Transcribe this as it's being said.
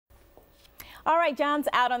All right, John's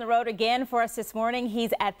out on the road again for us this morning.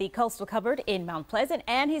 He's at the Coastal Cupboard in Mount Pleasant,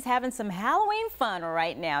 and he's having some Halloween fun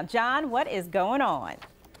right now. John, what is going on?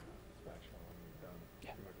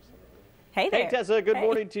 Hey there. Hey Tessa, good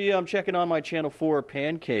morning to you. I'm checking on my Channel 4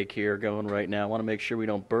 pancake here going right now. I want to make sure we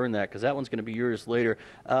don't burn that because that one's going to be yours later.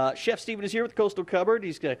 Chef Steven is here with the Coastal Cupboard.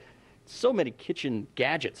 He's got so many kitchen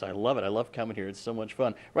gadgets. I love it. I love coming here. It's so much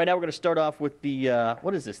fun. Right now we're going to start off with the,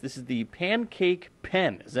 what is this? This is the pancake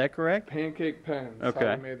pen. Is that correct? Pancake pen. That's okay.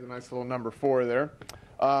 How we made the nice little number 4 there.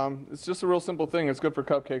 It's just a real simple thing. It's good for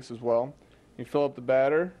cupcakes as well. You fill up the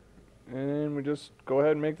batter, and we just go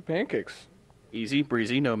ahead and make the pancakes. Easy,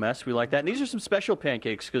 breezy, no mess. We like that. And these are some special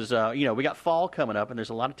pancakes because, you know, we got fall coming up, and there's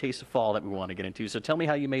a lot of taste of fall that we want to get into. So tell me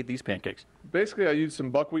how you made these pancakes. Basically, I used some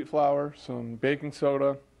buckwheat flour, some baking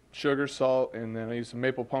soda, sugar, salt, and then I used some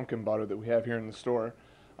maple pumpkin butter that we have here in the store.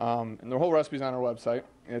 And the whole recipe's on our website.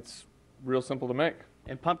 It's real simple to make.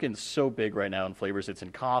 And pumpkin's so big right now in flavors. It's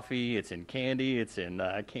in coffee, it's in candy, it's in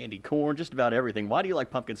candy corn, just about everything. Why do you like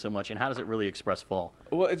pumpkin so much, and how does it really express fall?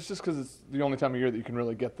 Well, it's just because it's the only time of year that you can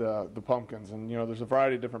really get the pumpkins. And, you know, there's a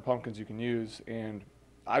variety of different pumpkins you can use, and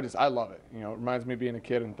I love it. You know, it reminds me of being a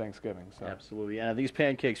kid and Thanksgiving. So. Absolutely. Yeah, these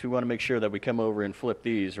pancakes, we want to make sure that we come over and flip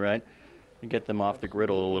these, right? And get them off the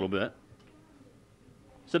griddle a little bit.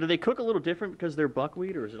 So do they cook a little different because they're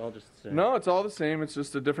buckwheat, or is it all just the same? No, it's all the same. It's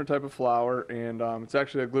just a different type of flour, and it's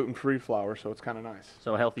actually a gluten-free flour, so it's kind of nice.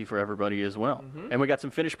 So healthy for everybody as well. And we got some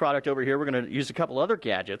finished product over here. We're going to use a couple other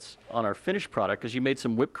gadgets on our finished product because you made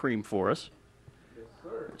some whipped cream for us. Yes,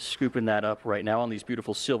 sir. Scooping that up right now on these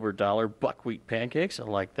beautiful silver dollar buckwheat pancakes. I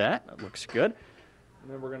like that. That looks good. And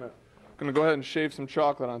then we're gonna go ahead and shave some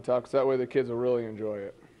chocolate on top, because that way the kids will really enjoy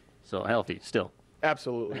it. So healthy still.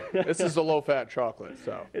 Absolutely. This is a low-fat chocolate,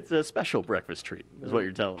 so. It's a special breakfast treat, is what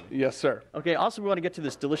you're telling me. Yes, sir. Okay, also we want to get to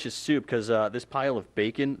this delicious soup because this pile of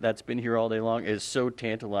bacon that's been here all day long is so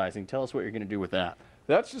tantalizing. Tell us what you're going to do with that.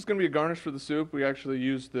 That's just going to be a garnish for the soup. We actually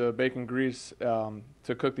use the bacon grease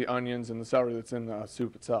to cook the onions and the celery that's in the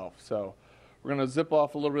soup itself. So we're going to zip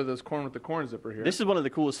off a little bit of this corn with the corn zipper here. This is one of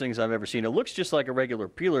the coolest things I've ever seen. It looks just like a regular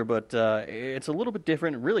peeler, but it's a little bit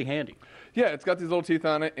different and really handy. Yeah, it's got these little teeth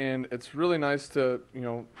on it, and it's really nice to, you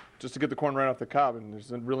know, just to get the corn right off the cob, and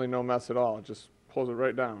there's really no mess at all. It just pulls it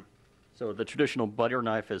right down. So the traditional butter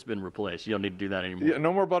knife has been replaced. You don't need to do that anymore. Yeah,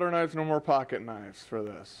 no more butter knives, no more pocket knives for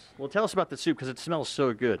this. Well, tell us about the soup because it smells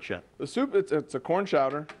so good, Chef. The soup, it's a corn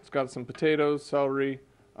chowder. It's got some potatoes, celery,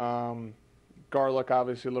 garlic,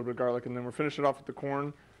 obviously a little bit of garlic, and then we're finishing it off with the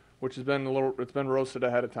corn, which has been it's been roasted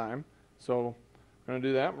ahead of time. So we're gonna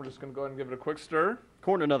do that. We're just gonna go ahead and give it a quick stir.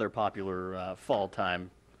 Corn, another popular fall time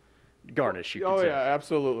garnish, you could Oh say. yeah,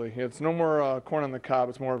 absolutely. It's no more corn on the cob.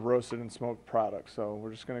 It's more of roasted and smoked product. So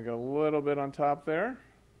we're just gonna get a little bit on top there,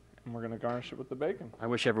 and we're gonna garnish it with the bacon. I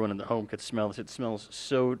wish everyone in the home could smell this. It smells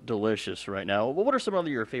so delicious right now. Well, what are some of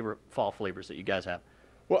your favorite fall flavors that you guys have?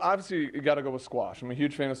 Well, obviously you got to go with squash. I'm a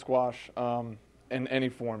huge fan of squash in any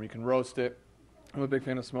form. You can roast it. I'm a big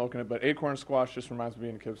fan of smoking it, but acorn squash just reminds me of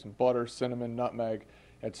being a kid with some butter, cinnamon, nutmeg.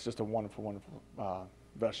 It's just a wonderful, wonderful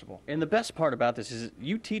vegetable. And the best part about this is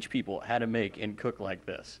you teach people how to make and cook like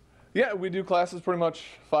this. Yeah, we do classes pretty much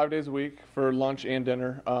 5 days a week for lunch and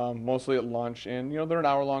dinner, mostly at lunch. And, you know, they're an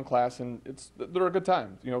hour-long class, and they're a good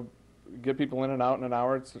time. You know, get people in and out in an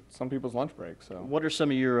hour. It's some people's lunch break. So. What are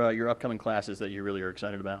some of your upcoming classes that you really are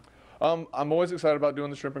excited about? I'm always excited about doing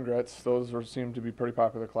the shrimp and grits. Those seem to be pretty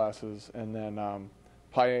popular classes. And then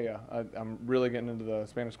paella. I'm really getting into the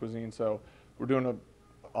Spanish cuisine, so we're doing a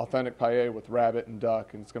authentic paella with rabbit and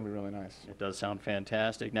duck, and it's going to be really nice. It does sound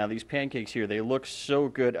fantastic. Now, these pancakes here, they look so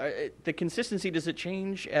good. The consistency, does it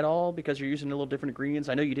change at all because you're using a little different ingredients?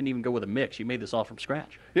 I know you didn't even go with a mix. You made this all from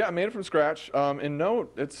scratch. Yeah, I made it from scratch. And no,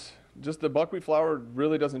 it's just the buckwheat flour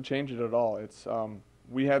really doesn't change it at all. It's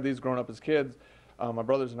we had these growing up as kids, my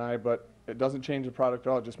brothers and I, but it doesn't change the product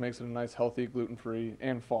at all. It just makes it a nice, healthy, gluten-free,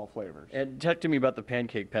 and fall flavors. And talk to me about the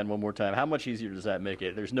pancake pen one more time. How much easier does that make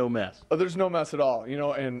it? There's no mess. Oh, there's no mess at all, you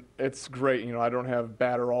know, and it's great. You know, I don't have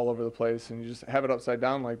batter all over the place, and you just have it upside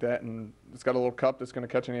down like that, and it's got a little cup that's going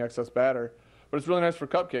to catch any excess batter. But it's really nice for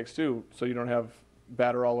cupcakes, too, so you don't have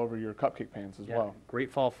batter all over your cupcake pans as well.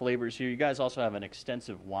 Great fall flavors here. You guys also have an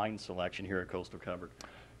extensive wine selection here at Coastal Cupboard.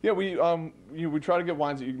 Yeah, we try to get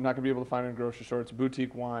wines that you're not going to be able to find in a grocery store. It's a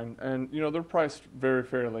boutique wine, and you know they're priced very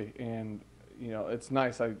fairly. And it's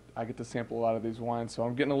nice. I get to sample a lot of these wines, so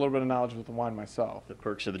I'm getting a little bit of knowledge with the wine myself. The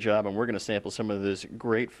perks of the job, and we're going to sample some of this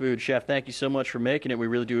great food. Chef, thank you so much for making it. We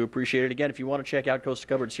really do appreciate it. Again, if you want to check out Coastal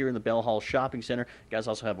Cupboards here in the Bell Hall Shopping Center, you guys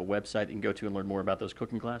also have a website you can go to and learn more about those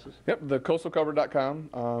cooking classes. Yep, the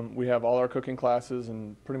coastalcupboard.com. We have all our cooking classes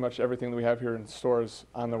and pretty much everything that we have here in stores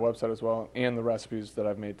on their website as well, and the recipes that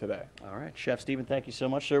I've made today. All right, Chef Stephen, thank you so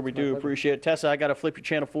much, sir. We do appreciate it. Tessa, I got to flip your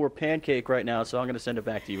Channel 4 pancake right now, so I'm going to send it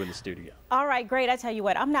back to you in the studio. All right, great. I tell you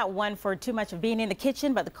what, I'm not one for too much of being in the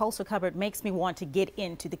kitchen, but the Coastal Cupboard makes me want to get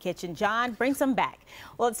into the kitchen. John, bring some back.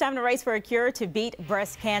 Well, it's time to race for a cure to beat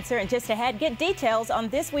breast cancer. And just ahead, get details on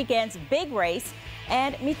this weekend's big race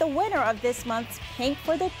and meet the winner of this month's Paint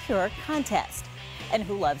for the Cure contest. And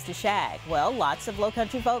who loves to shag? Well, lots of Low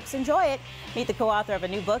Country folks enjoy it. Meet the co-author of a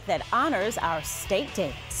new book that honors our state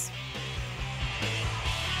dates.